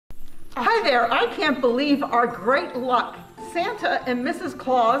Hi there, I can't believe our great luck. Santa and Mrs.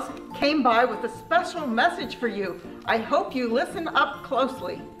 Claus came by with a special message for you. I hope you listen up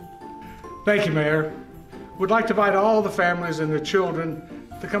closely. Thank you, Mayor. We'd like to invite all the families and their children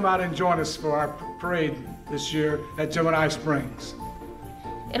to come out and join us for our parade this year at Gemini Springs.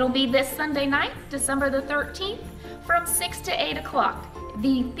 It'll be this Sunday night, December the 13th, from 6 to 8 o'clock.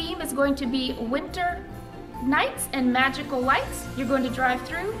 The theme is going to be winter nights and magical lights. You're going to drive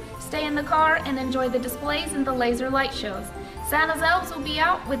through, stay in the car, and enjoy the displays and the laser light shows. Santa's elves will be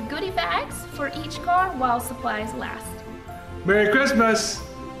out with goodie bags for each car while supplies last. Merry Christmas!